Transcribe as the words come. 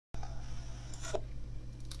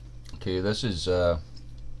Okay, this is, as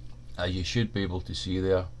you should be able to see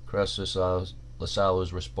there, Chris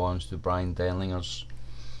Lasala's response to Brian Denlinger's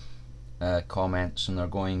comments, and they're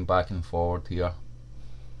going back and forward here.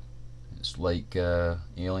 It's like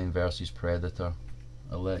Alien versus Predator.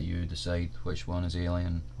 I'll let you decide which one is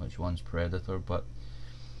Alien, which one's Predator, but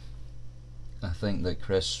I think that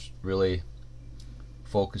Chris really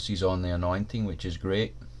focuses on the anointing, which is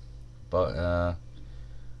great, but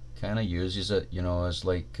kind of uses it, you know, as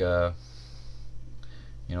like, you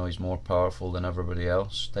know, he's more powerful than everybody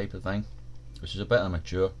else type of thing, which is a bit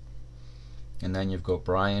immature. And then you've got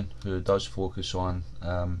Brian, who does focus on,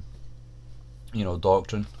 you know,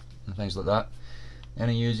 doctrine and things like that,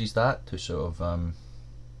 and he uses that to sort of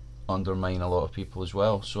undermine a lot of people as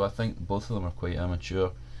well. So I think both of them are quite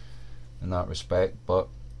immature in that respect. But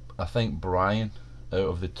I think Brian, out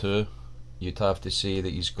of the two, you'd have to say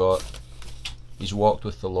that he's walked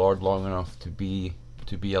with the Lord long enough to be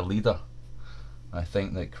a leader. I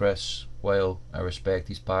think that Chris, while I respect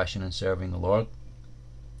his passion in serving the Lord,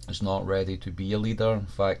 is not ready to be a leader. In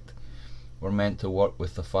fact, we're meant to work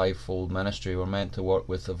with the fivefold ministry. We're meant to work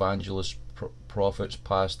with evangelists, prophets,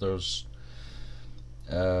 pastors,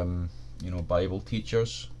 you know, Bible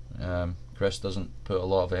teachers. Chris doesn't put a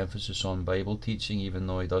lot of emphasis on Bible teaching, even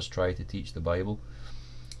though he does try to teach the Bible.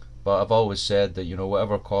 But I've always said that, you know,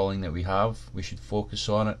 whatever calling that we have, we should focus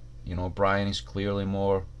on it. You know, Brian is clearly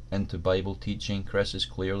more into Bible teaching. Chris is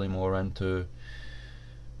clearly more into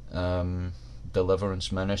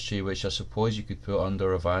deliverance ministry, which I suppose you could put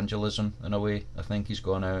under evangelism in a way. I think he's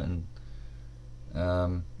gone out and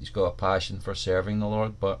he's got a passion for serving the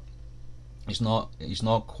Lord, but he's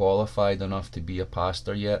not qualified enough to be a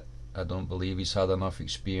pastor yet. I don't believe he's had enough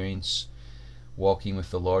experience walking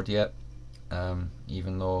with the Lord yet.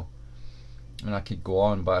 Even though, I mean, I could go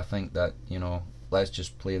on, but I think that, you know, let's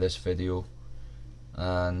just play this video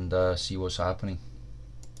and see what's happening.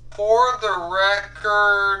 For the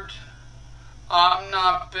record, I'm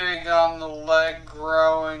not big on the leg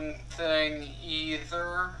growing thing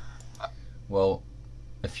either. Well,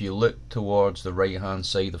 if you look towards the right hand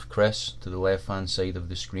side of Chris to the left hand side of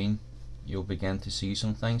the screen, you'll begin to see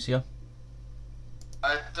some things here.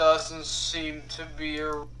 It doesn't seem to be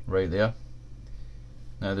a... Right there.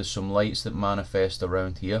 Now there's some lights that manifest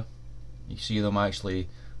around here. You see them actually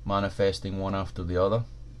manifesting one after the other.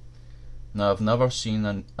 Now I've never seen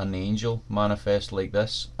an angel manifest like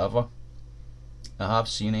this ever. I have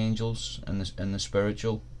seen angels in the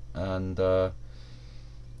spiritual, and to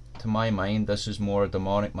my mind this is more a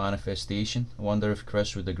demonic manifestation. I wonder if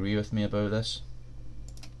Chris would agree with me about this.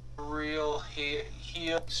 Real here.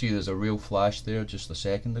 See, there's a real flash there just a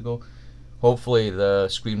second ago. Hopefully the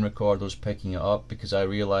screen recorder's picking it up, because I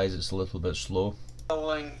realise it's a little bit slow.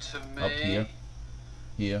 To me, up here,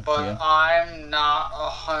 but here. I'm not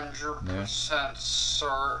 100%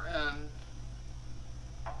 certain.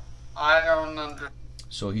 I don't understand.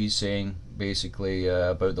 So he's saying basically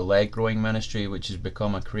about the leg growing ministry, which has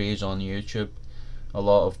become a craze on YouTube. A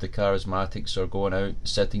lot of the charismatics are going out,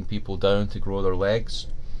 sitting people down to grow their legs.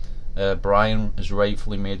 Brian has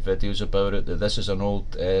rightfully made videos about it, that this is an old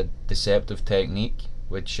deceptive technique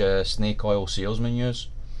which snake oil salesmen use.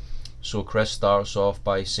 So Chris starts off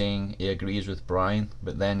by saying he agrees with Brian,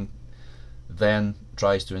 but then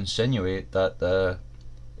tries to insinuate that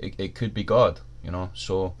it could be God, you know.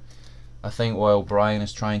 So I think while Brian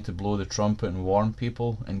is trying to blow the trumpet and warn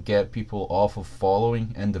people and get people off of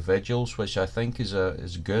following individuals, which I think is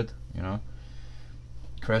good, you know,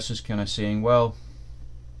 Chris is kind of saying, well,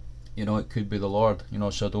 you know, it could be the Lord, you know,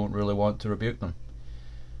 so I don't really want to rebuke them.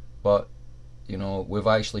 But, you know, we've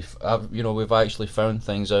actually found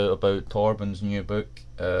things out about Torben's new book,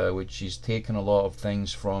 which he's taken a lot of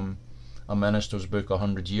things from a minister's book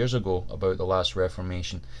 100 years ago about the last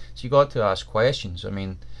Reformation. So you got to ask questions. I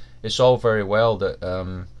mean, it's all very well that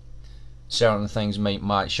certain things might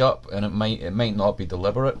match up, and it might not be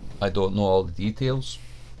deliberate. I don't know all the details,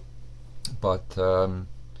 but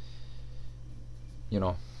you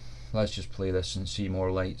know, let's just play this and see more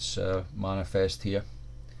lights manifest here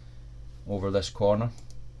over this corner.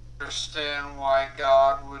 Understand why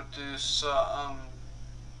God would do something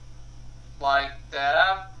like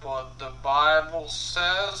that, but the Bible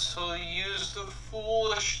says he'll use the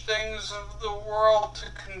foolish things of the world to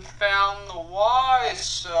confound the wise.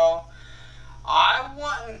 So I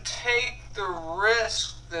wouldn't take the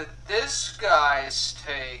risk that this guy's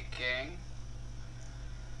taking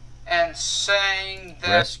and saying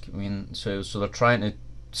that risk. I mean, so they're trying to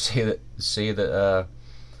say that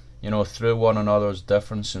you know, through one another's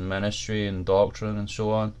difference in ministry and doctrine and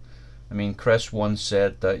so on, I mean, Chris once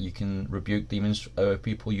said that you can rebuke demons out of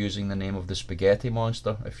people using the name of the spaghetti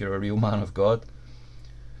monster if you're a real man of God.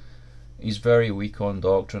 He's very weak on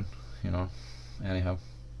doctrine, you know. Anyhow.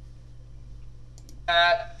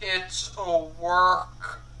 That it's a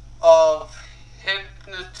work of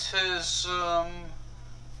hypnotism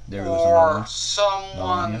or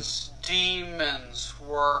someone's demons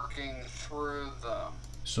working through them.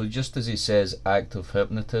 So just as he says act of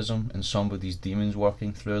hypnotism and somebody's demons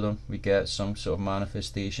working through them, we get some sort of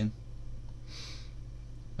manifestation.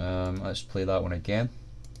 Let's play that one again.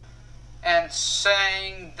 And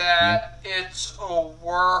saying that it's a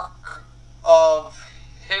work of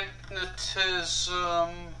hypnotism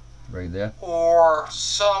right there, or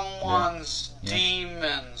someone's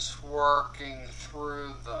demons working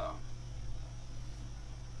through them.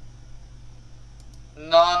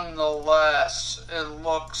 Nonetheless, it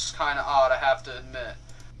looks kind of odd, I have to admit.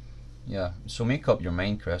 Yeah, so make up your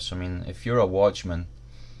mind, Chris. I mean, if you're a watchman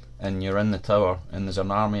and you're in the tower and there's an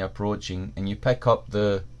army approaching and you pick up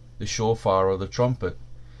the shofar or the trumpet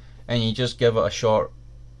and you just give it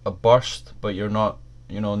a burst, but you're not,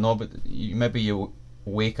 you know, maybe you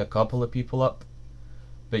wake a couple of people up,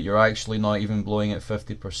 but you're actually not even blowing at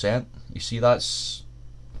 50%. You see, there's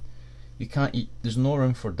no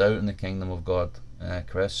room for doubt in the kingdom of God,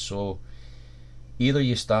 Chris. So either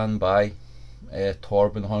you stand by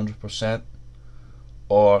Torben 100%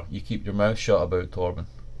 or you keep your mouth shut about Torben.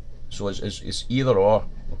 So it's either or,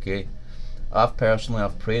 okay? I've prayed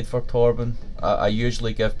for Torben. I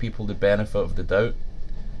usually give people the benefit of the doubt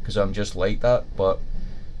because I'm just like that, but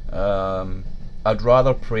I'd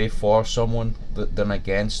rather pray for someone than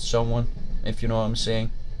against someone, if you know what I'm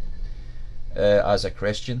saying, as a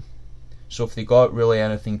Christian. So if they got really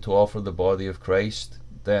anything to offer the body of Christ,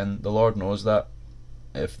 then the Lord knows that,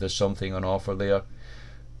 if there's something on offer there.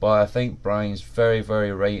 But I think Brian's very,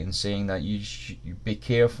 very right in saying that you be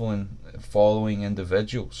careful in following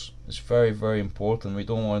individuals. It's very, very important. We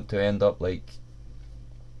don't want to end up like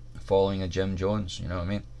following a Jim Jones, you know what I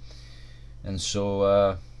mean? And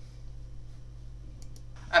so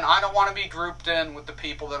and I don't want to be grouped in with the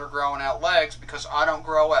people that are growing out legs because I don't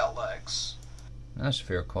grow out legs. That's a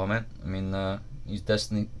fair comment. I mean, he's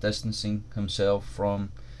distancing himself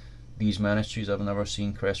from these ministries. I've never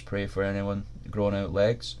seen Chris pray for anyone growing out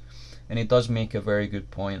legs. And he does make a very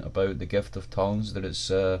good point about the gift of tongues, that it's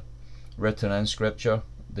written in Scripture.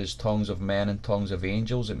 There's tongues of men and tongues of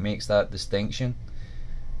angels. It makes that distinction.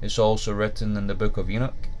 It's also written in the book of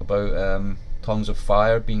Enoch about tongues of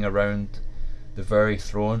fire being around the very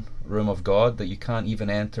throne room of God, that you can't even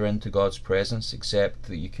enter into God's presence except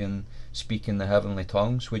that you can speak in the heavenly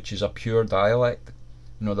tongues, which is a pure dialect.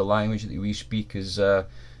 You know, the language that we speak is, you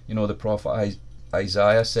know, the prophet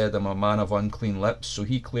Isaiah said, I'm a man of unclean lips, so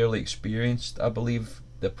he clearly experienced, I believe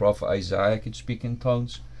the prophet Isaiah could speak in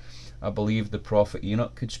tongues. I believe the prophet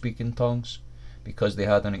Enoch could speak in tongues, because they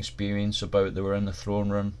had an experience about they were in the throne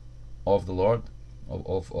room of the Lord,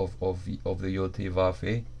 of the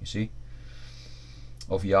Yod-Heh-Vav-Heh, you see,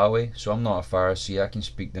 of Yahweh. So I'm not a Pharisee, I can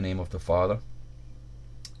speak the name of the Father.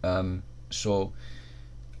 So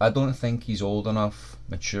I don't think he's old enough,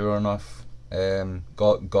 mature enough,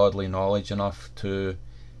 got godly knowledge enough to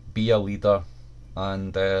be a leader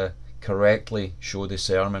and correctly show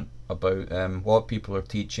discernment about what people are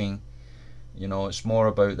teaching. You know, it's more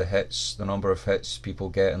about the hits, the number of hits people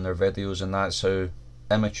get in their videos, and that's how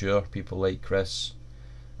immature people like Chris,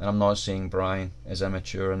 and I'm not saying Brian is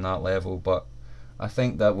immature in that level, but I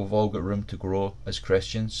think that we've all got room to grow as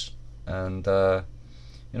Christians. And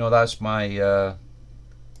you know, that's my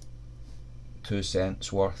 2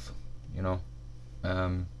 cents worth, you know,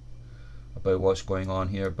 about what's going on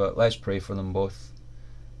here. But let's pray for them both,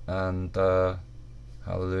 and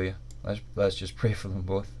hallelujah, let's just pray for them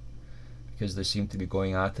both, because they seem to be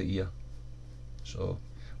going at it here. So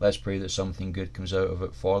let's pray that something good comes out of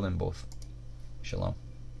it for them both. Shalom.